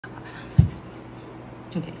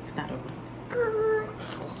Okay, start over.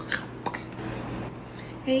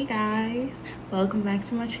 Hey guys, welcome back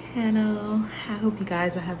to my channel. I hope you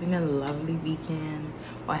guys are having a lovely weekend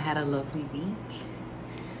or had a lovely week.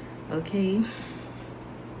 Okay,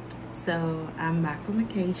 so I'm back from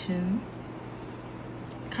vacation,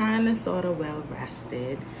 kind of sort of well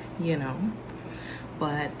rested, you know,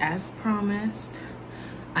 but as promised,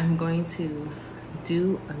 I'm going to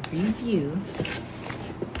do a review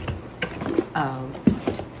of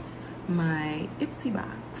my Ipsy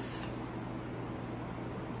box.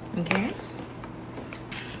 Okay,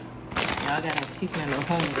 y'all gotta excuse me, a little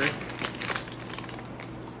hungry.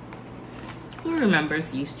 Who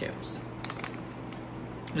remembers these chips?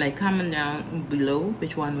 Like, comment down below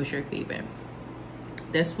which one was your favorite,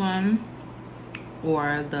 this one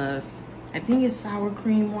or the, I think it's sour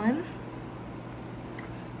cream one,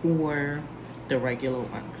 or the regular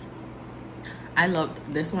one. I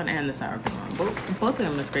loved this one and the sour cream one. Both of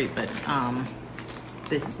them was great, but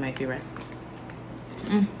this is my favorite.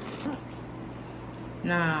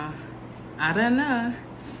 Nah, I don't know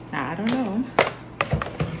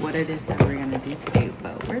what it is that we're gonna do today,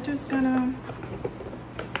 but we're just gonna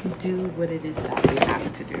do what it is that we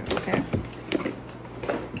have to do. Okay,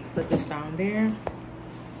 put this down there.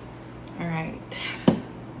 All right,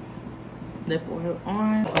 lip oil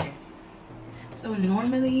on. Okay, so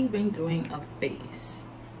normally when doing a face,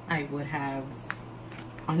 I would have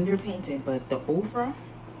underpainted, but the Ofra,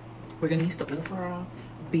 we're gonna use the Ofra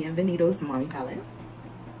Bienvenidos Mommy palette.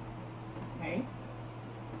 Okay,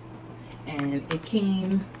 and it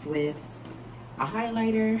came with a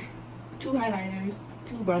highlighter, two highlighters,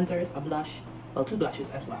 two bronzers, a blush, well, two blushes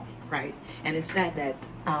as well, right? And it said that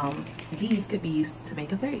these could be used to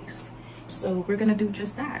make a face, so we're gonna do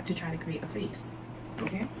just that to try to create a face.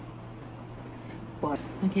 Okay, but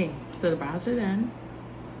okay, so the brows are done,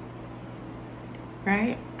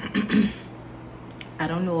 right? I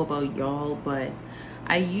don't know about y'all, but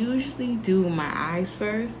I usually do my eyes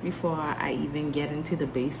first before I even get into the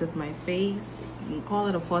base of my face. You call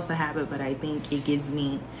it a force of habit, but I think it gives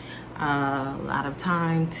me a lot of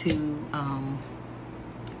time to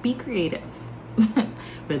be creative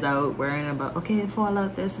without worrying about, okay, fall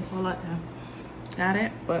out this and fall out that. Got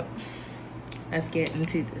it? But let's get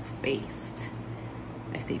into this face.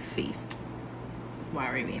 I say faced.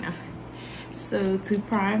 Wow, Ravina. So to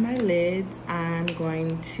prime my lids, I'm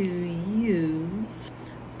going to use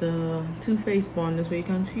the Too Faced Bond Way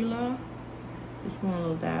concealer. Just one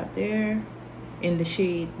little dab there in the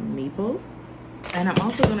shade Maple. And I'm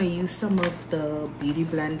also going to use some of the beauty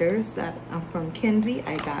blenders that are from Kenzie.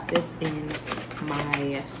 I got this in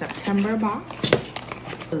my September box.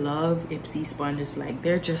 I love Ipsy sponges. Like,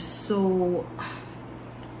 they're just so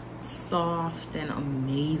soft and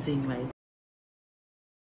amazing. Like,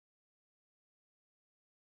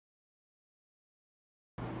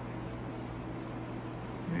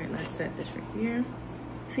 let's set this right here.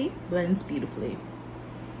 See, blends beautifully.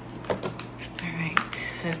 All right,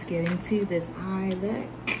 let's get into this eye look.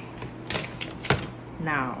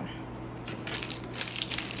 Now,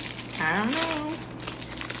 I don't know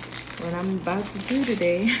what I'm about to do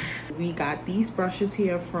today. We got these brushes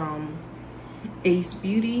here from Ace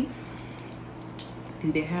Beauty.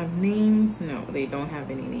 Do they have names? No, they don't have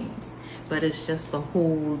any names, but it's just the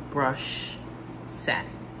whole brush set.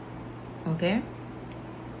 Okay,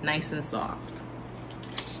 nice and soft.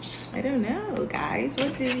 I don't know, guys,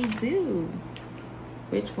 what do we do?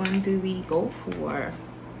 Which one do we go for?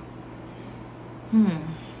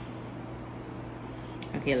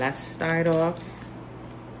 Okay, let's start off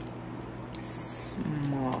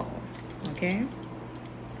small. Okay,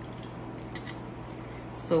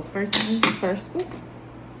 so first things first. Ooh,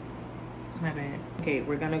 my bad. Okay,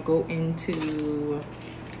 we're gonna go into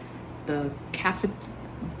the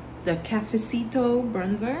Cafecito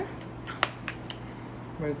bronzer.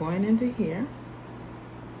 We're going into here.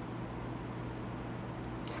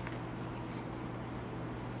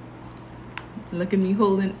 Look at me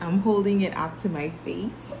holding, I'm holding it up to my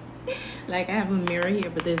face. Like I have a mirror here,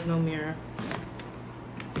 but there's no mirror.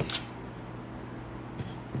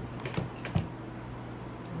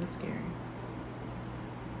 That's scary.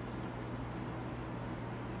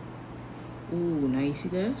 Ooh, now you see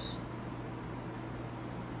this?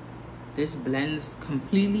 This blends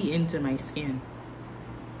completely into my skin.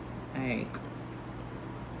 Like,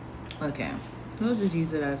 okay, we'll just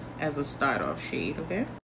use it as a start off shade. Okay,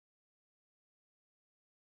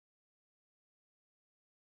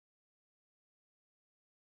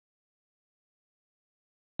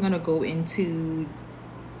 I'm gonna go into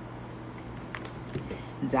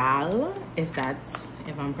Dal, if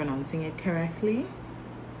I'm pronouncing it correctly.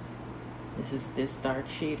 This is this dark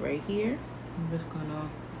shade right here. I'm just gonna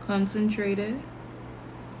concentrate it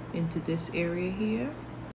into this area here.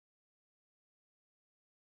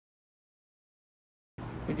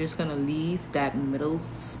 We're just gonna leave that middle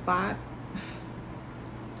spot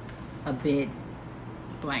a bit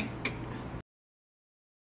blank.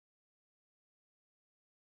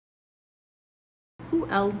 Who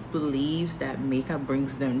else believes that makeup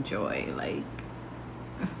brings them joy? Like,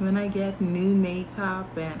 when I get new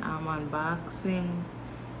makeup and I'm unboxing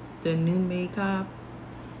the new makeup,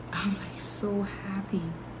 I'm like so happy.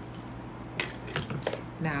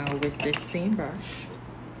 Now with this same brush,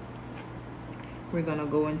 we're gonna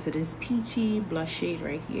go into this peachy blush shade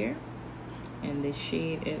right here. And this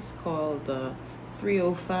shade is called the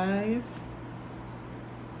 305.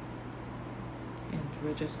 And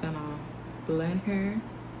we're just gonna blend her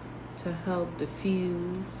to help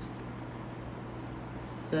diffuse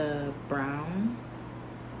the brown.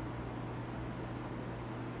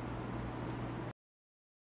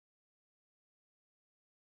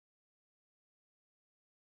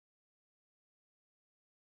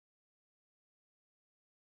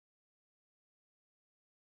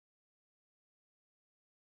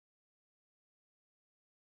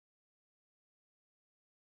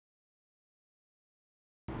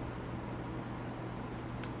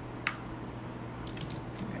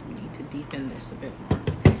 Deepen this a bit more.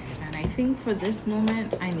 And I think for this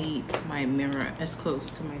moment, I need my mirror as close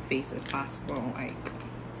to my face as possible. Like,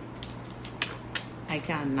 I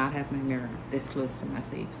cannot have my mirror this close to my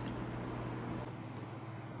face.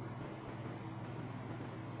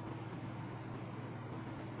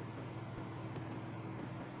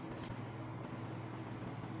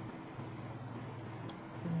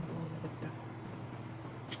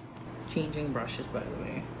 Changing brushes, by the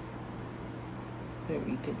way, so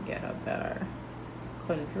we could get a better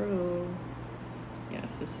control.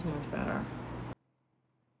 Yes, this is much better.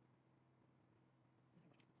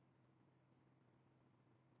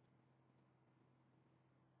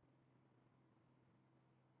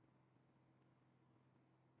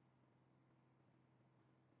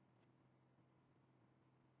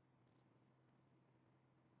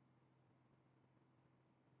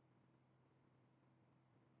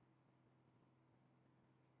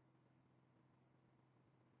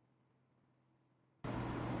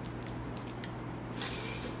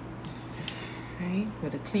 Right,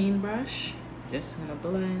 with a clean brush, just gonna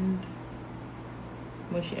blend,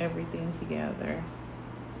 mush everything together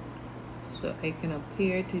so it can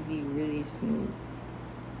appear to be really smooth.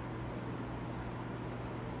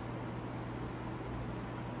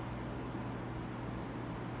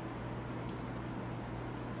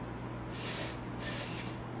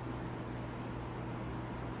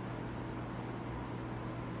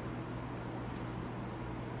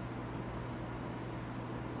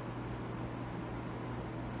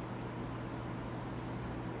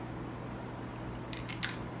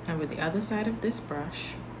 And with the other side of this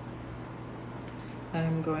brush,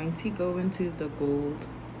 I'm going to go into the gold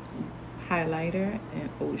highlighter in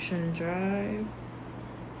Ocean Drive.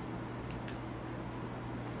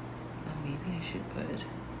 Or maybe I should put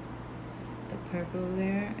the purple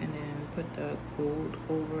there and then put the gold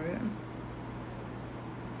over it.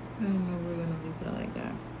 I don't know, we're gonna leave it like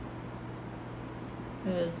that.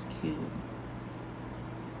 That's cute.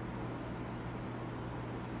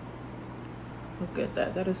 Look at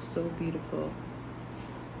that. That is so beautiful.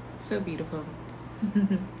 So beautiful.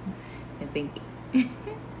 I think.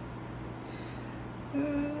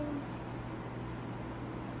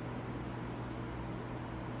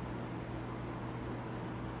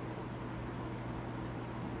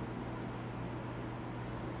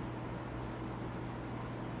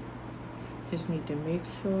 Just need to make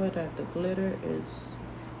sure that the glitter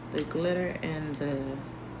and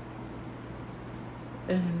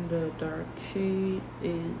the dark shade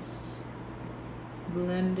is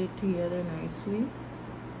blended together nicely.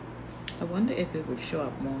 I wonder if it would show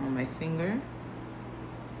up more on my finger.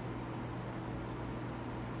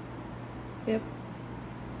 Yep.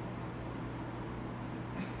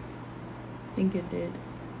 I think it did.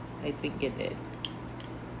 I think it did.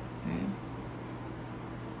 Okay.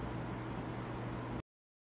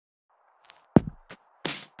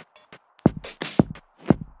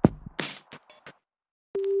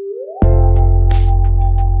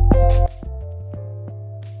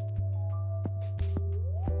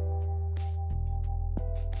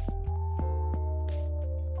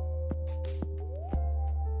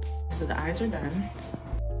 So the eyes are done.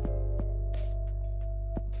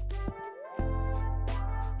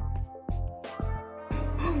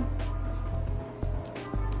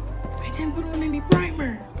 I didn't put on any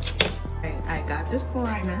primer. I got this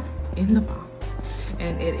primer in the box,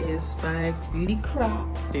 and it is by Beauty Crop.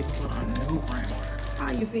 They put on no primer.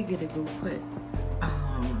 How you figure to go put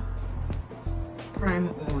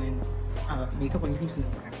primer on makeup on your face and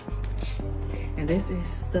no primer? And this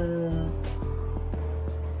is the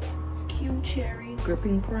Q Cherry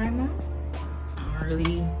Gripping Primer. I don't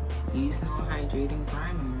really use no hydrating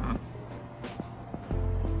primer.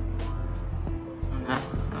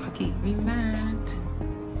 That's just gonna keep me matte.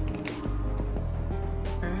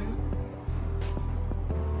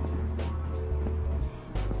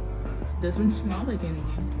 Doesn't smell like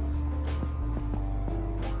anything.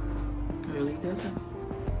 It really doesn't.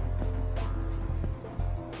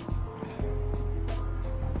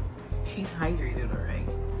 She's hydrated alright.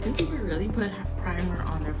 Do people really put primer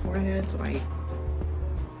on their foreheads? Like,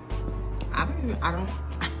 I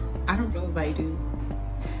don't know if I do.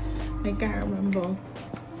 I can't remember.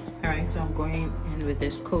 Alright, so I'm going in with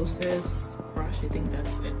this Kosas brush. I think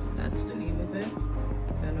that's it. That's the name of it.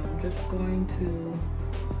 And I'm just going to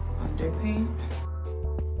underpaint.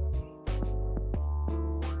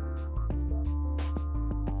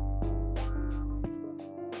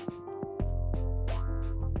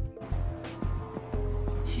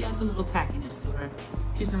 She has a little tackiness to her.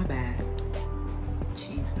 She's not bad.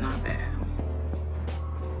 She's not bad.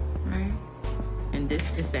 Right? And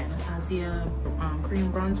this is the Anastasia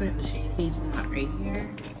cream bronzer in the shade Hazelnut right here.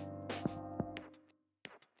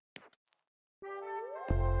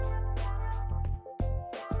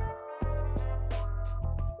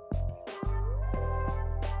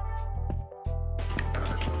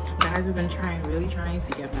 Guys, I've been really trying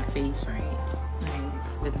to get my face right.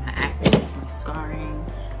 Like with my acne, my scarring.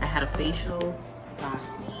 I had a facial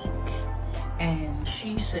last week and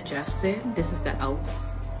she suggested, this is the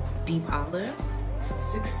e.l.f. Deep Olive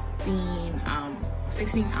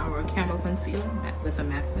 16-hour camo concealer with a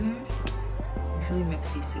matte finish. Usually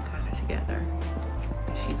mix these two kind of together.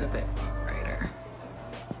 She's a bit brighter.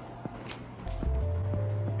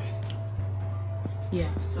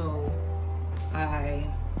 Yeah, so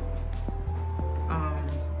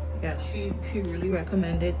yeah, she really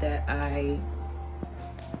recommended that I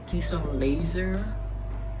do some laser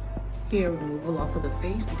hair removal off of the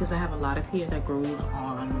face because I have a lot of hair that grows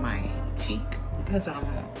on my cheek because I'm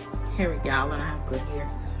a hairy gal and I have good hair,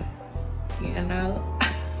 you know.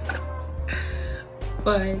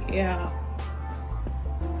 But yeah,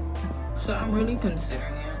 so I'm really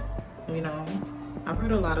considering it. You know, I've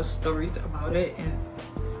heard a lot of stories about it and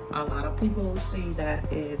a lot of people say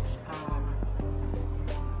that it's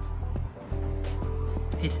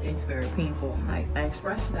very painful. Like, I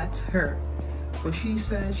expressed that to her, but she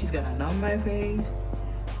said she's gonna numb my face,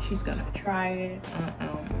 she's gonna try it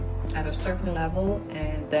at a certain level,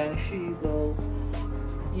 and then she will,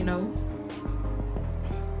 you know,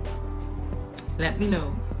 let me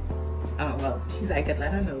know. Well, she's like, I could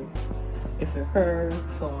let her know if it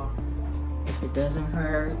hurts or if it doesn't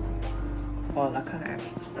hurt, all that kind of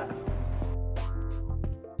extra stuff.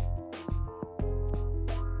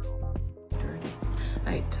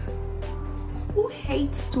 Like, who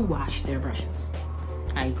hates to wash their brushes?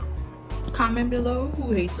 Like, comment below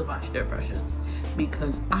who hates to wash their brushes,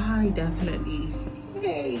 because I definitely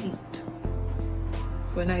hate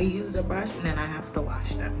when I use the brush and then I have to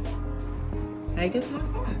wash them. Like, it's not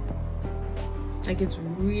fun. Like, it's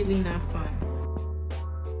really not fun.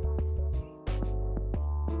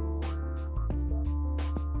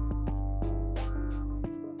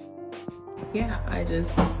 Yeah, I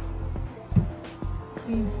just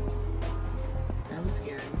clean it. That was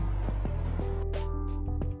scary.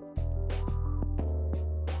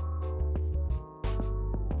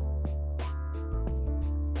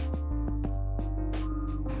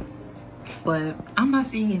 But I'm not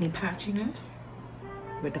seeing any patchiness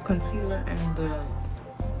with the concealer and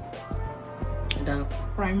the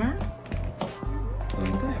primer.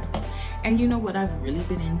 Really good. And you know what I've really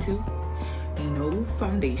been into? No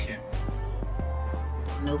foundation.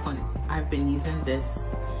 No fun. I've been using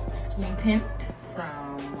this skin tint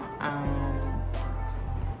from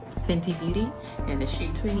Fenty Beauty in the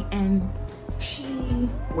shade 20, and she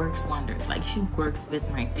works wonders. Like, she works with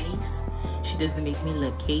my face. She doesn't make me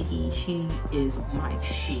look cakey. She is my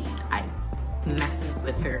shade. I messes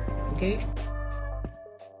with her, okay?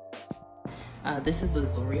 This is a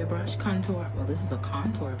Zoria brush contour. Well, this is a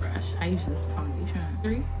contour brush. I use this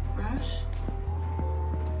foundation brush.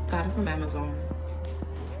 Got it from Amazon.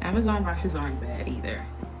 Amazon brushes aren't bad either.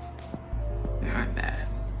 They aren't bad.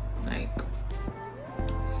 Like,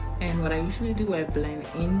 and what I usually do, I blend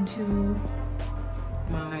into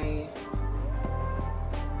my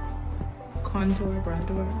contour,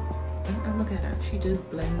 bronzer. And look at her, she just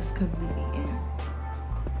blends completely in.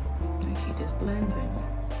 she just blends in.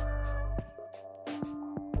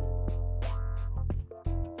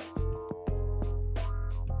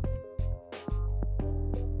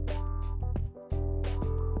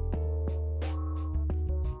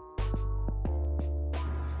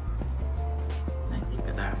 Like, look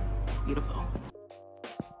at that. Beautiful.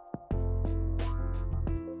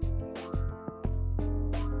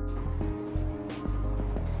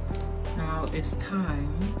 Now it's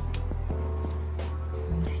time.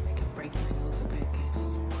 Let me see if I can break my nose a bit,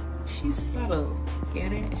 because she's subtle.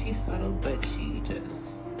 Get it? She's subtle, but she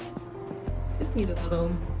just need a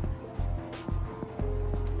little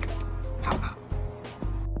pow pow.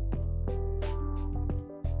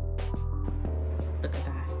 Look at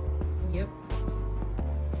that. Yep.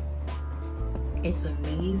 It's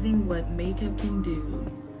amazing what makeup can do.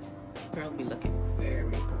 Girl be looking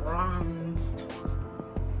very bronzed.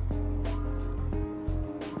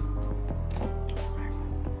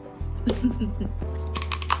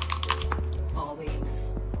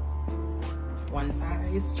 Always one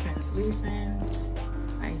size, translucent,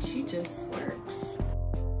 and she just works.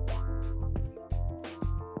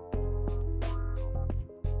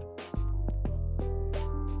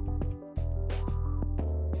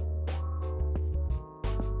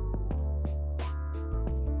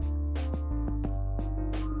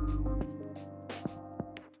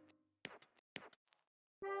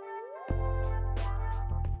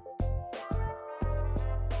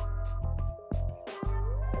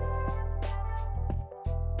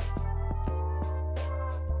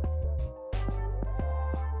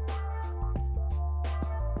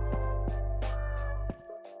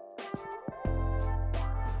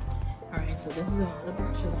 So this is another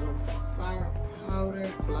brush. It's a fire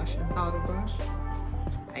powder blush and powder brush.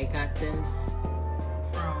 I got this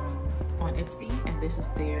from on Ipsy, and this is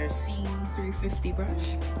their C350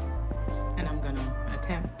 brush. And I'm gonna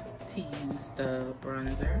attempt to use the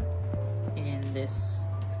bronzer in this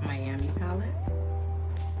Miami palette.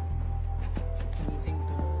 I'm using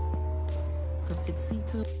the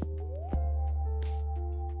Cafecito.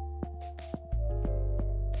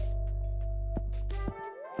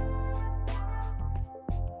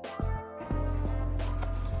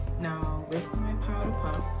 Now with my powder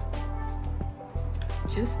puff,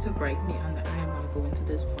 just to brighten the under eye, I'm gonna go into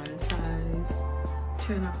this one size,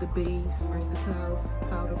 turn up the base, versatile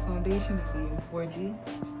powder foundation in medium 4G.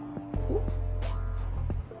 Ooh.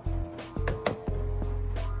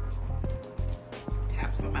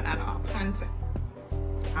 Tap some of that off, Hunter.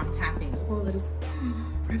 I'm tapping all of this.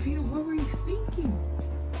 Ravina, what were you thinking?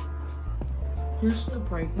 Just to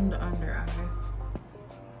brighten the under eye.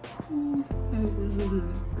 Ooh, I was a little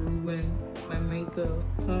ruined my makeup.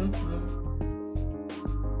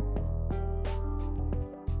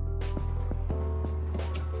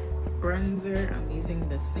 Bronzer, I'm using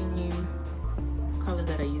the same color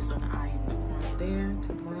that I used on the eye in the corner there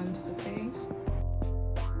to bronze the face.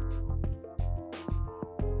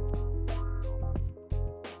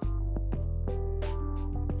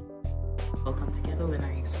 All come together when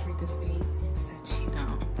I spray this face and set you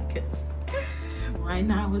down, because right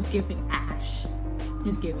now it's giving ash.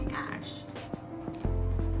 It's giving ash.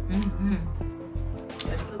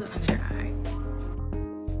 Let's do the under eye.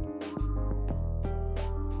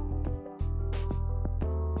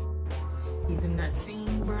 Using that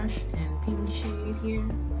same brush and pink shade here.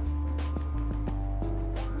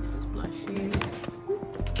 This is blush shade.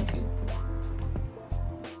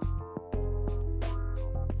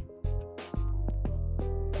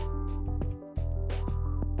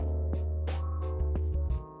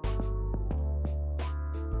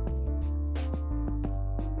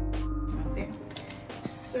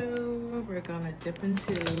 So we're gonna dip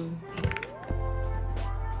into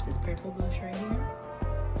this purple blush right here.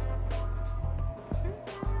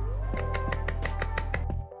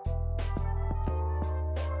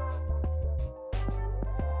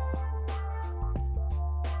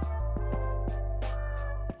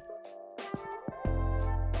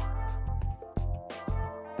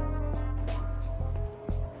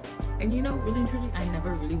 And you know, really and truly, I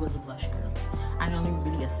never really was a blush girl. I only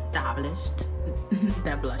really established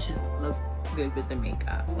that blushes look good with the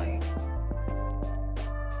makeup. Like,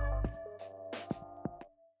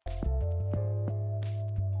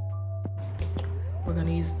 we're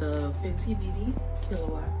gonna use the Fenty Beauty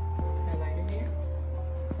Kilowatt highlighter here.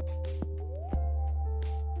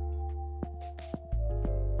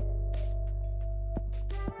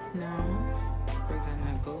 Now we're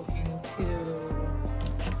gonna go into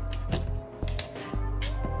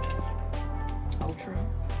Ultra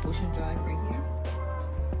Ocean Drive right here.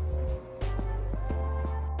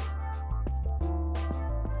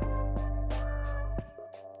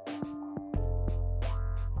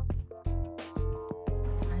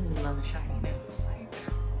 a shiny nose, like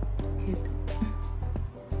it.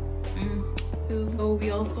 So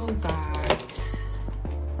we also got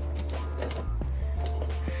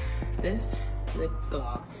this lip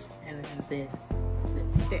gloss and then this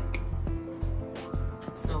lipstick.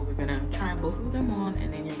 So we're gonna try both of them on,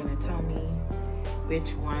 and then you're gonna tell me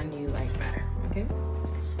which one you like better, okay?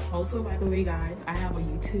 Also, by the way, guys, I have a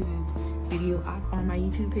YouTube video up on my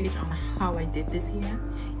YouTube page on how I did this here.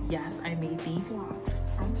 Yes, I made these locks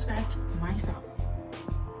from scratch myself,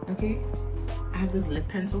 okay? I have this lip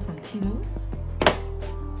pencil from Temu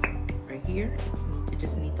right here. It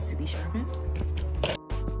just needs to be sharpened.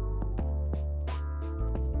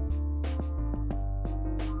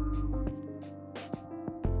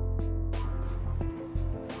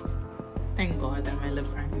 Thank God that my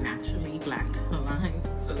lips are naturally black lined.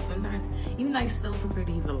 So sometimes, even I still prefer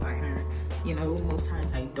to use a liner. You know, most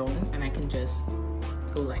times I don't, and I can just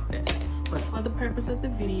go like this. But for the purpose of the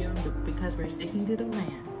video, because we're sticking to the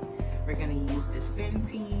plan, we're gonna use this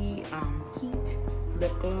Fenty Heat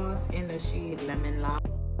lip gloss in the shade Lemon Lime.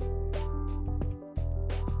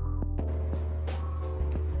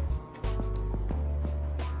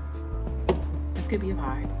 This could be a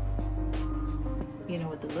vibe. You know,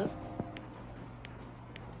 with the lip.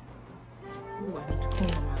 Ooh, I need to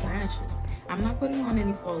clean up my lashes. I'm not putting on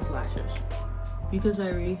any false lashes because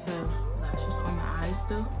I already have lashes on my eyes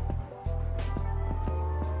still.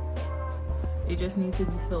 They just need to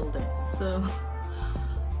be filled in. So,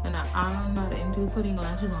 and I'm not into putting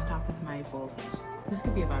lashes on top of my falsies. This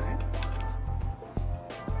could be a vibe.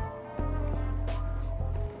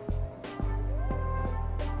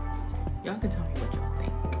 Y'all can tell me what y'all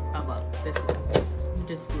think about this one. Let me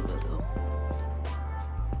just do a little.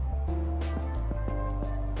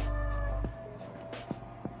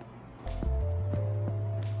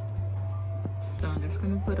 So I'm just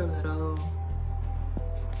gonna put a little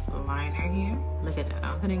liner here. Look at that,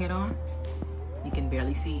 I'm putting it on. You can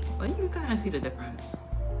barely see, but you can kind of see the difference.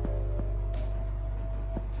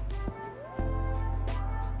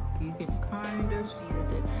 You can kind of see the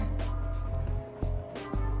difference.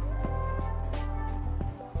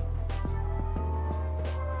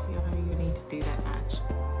 See how you need to do that match.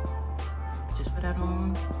 Just put that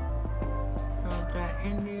on, rub that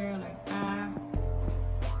in there like that.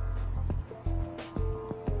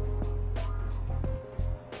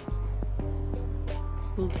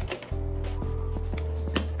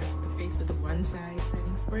 Set the face with a one size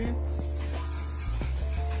setting spray.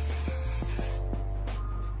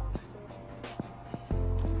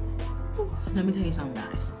 Let me tell you something,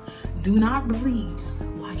 guys. Do not breathe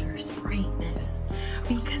while you're spraying this,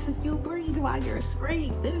 because if you breathe while you're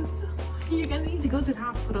spraying this, you're gonna need to go to the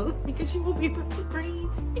hospital because you won't be able to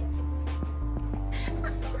breathe.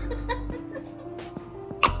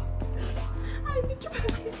 I need to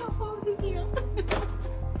put myself over here.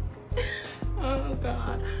 Oh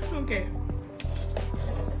God. Okay.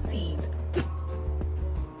 Seed.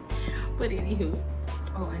 But anywho,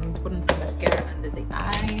 oh, I need to put on some mascara under the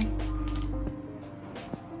eye.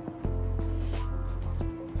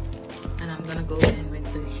 And I'm gonna go in with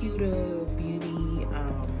the Huda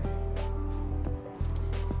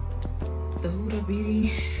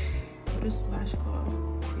Beauty, what is lash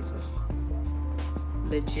called? Jesus.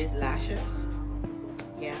 Legit Lashes.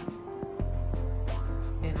 Yeah.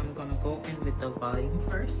 And I'm gonna go in with the volume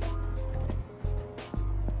first.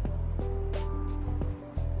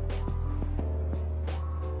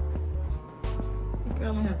 I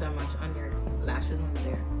don't have that much under lashes on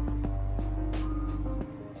there.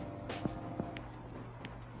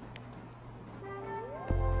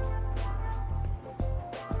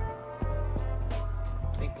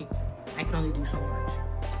 I can only do so much.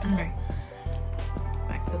 Alright.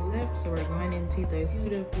 Back to the lips. So we're going into the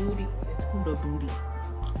Huda Beauty. It's Huda Beauty.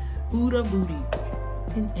 Huda Beauty.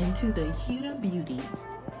 And into the Huda Beauty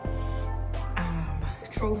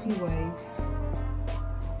Trophy Wife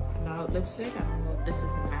Cloud Lipstick. I don't know if this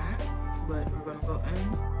is matte, but we're gonna go in.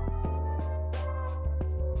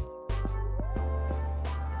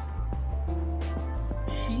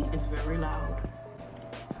 She is very loud.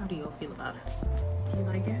 How do y'all feel about it? Do you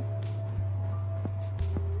like it?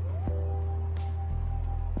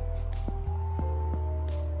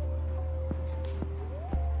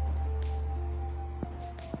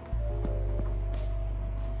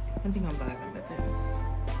 I think I'm vibing with it.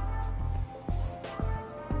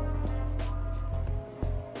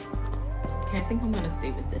 Okay, I think I'm gonna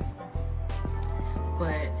stay with this one.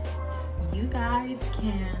 But you guys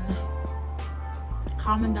can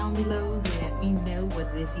comment down below, let me know what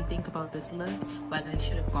it is you think about this look, whether I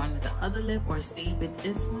should have gone with the other lip or stayed with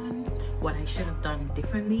this one, what I should have done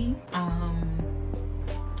differently.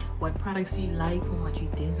 what products you like and what you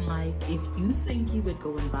didn't like. If you think you would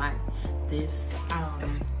go and buy this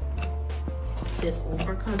this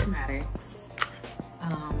Over Cosmetics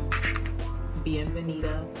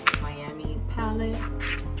Bienvenida Miami palette,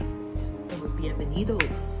 or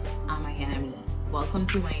Bienvenidos a Miami, welcome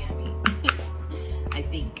to Miami, I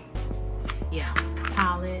think, yeah,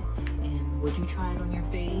 palette. And would you try it on your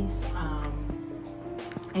face?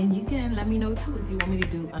 And you can let me know too if you want me to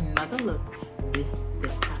do another look with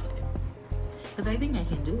this palette, because I think I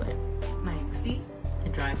can do it. Like, see,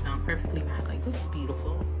 it dries down perfectly matte. Like, this is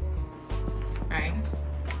beautiful, right?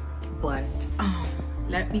 But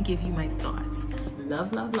let me give you my thoughts.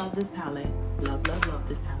 Love, love, love this palette. Love, love, love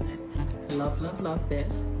this palette. Love, love, love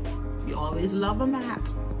this. You always love a matte,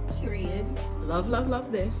 period. Love, love,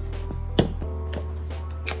 love this.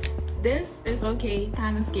 This is okay,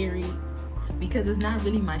 kind of scary, because it's not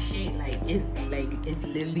really my shade. Like, it's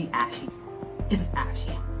literally ashy. It's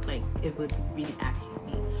ashy. Like, it would really ashy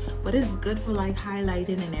me. But it's good for like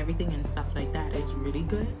highlighting and everything and stuff like that. It's really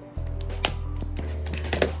good.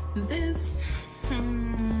 This,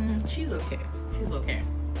 she's okay. She's okay.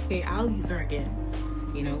 Okay, I'll use her again,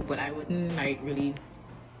 you know, but I wouldn't like really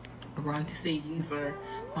run to say use her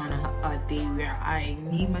on a day where I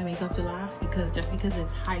need my makeup to last, because just because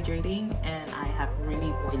it's hydrating and I have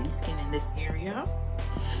really oily skin in this area.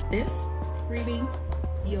 This really,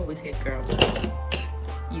 you always hit, girl.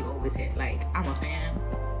 You always hit. Like, I'm a fan.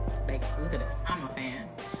 Like, look at this, I'm a fan.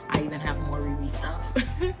 I even have more Riri stuff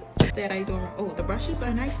that I don't. Oh, the brushes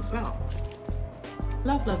are nice as well.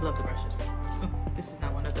 Love, love, love the brushes. Oh, this is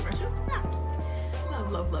not one of the brushes.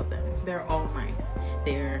 Love, love, love them. They're all nice.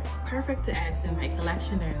 They're perfect to add in my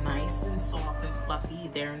collection. They're nice and soft and fluffy.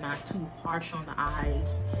 They're not too harsh on the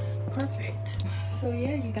eyes. Perfect. So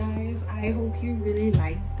yeah, you guys, I hope you really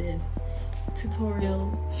like this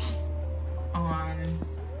tutorial on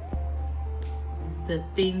the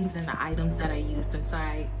things and the items that I used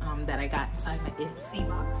inside, that I got inside my Ipsy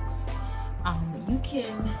box. You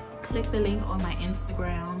can click the link on my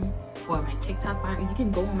Instagram or my TikTok bio. You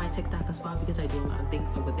can go on my TikTok as well, because I do a lot of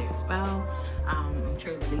things over there as well. I'm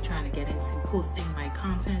really trying to get into posting my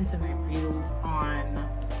content and my reels on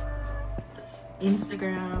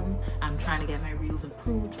Instagram. I'm trying to get my reels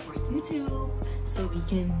approved for YouTube so we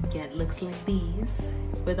can get looks like these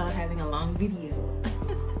without having a long video.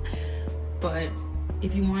 But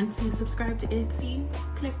if you want to subscribe to Ipsy,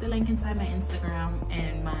 click the link inside my Instagram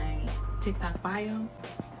and my TikTok bio.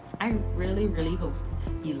 I really, really hope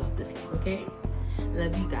you love this look, okay?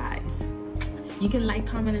 Love you guys. You can like,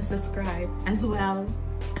 comment, and subscribe as well.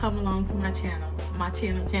 Come along to my channel. And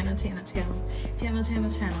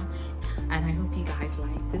I hope you guys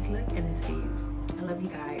like this look and this video. I love you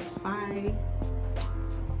guys. Bye.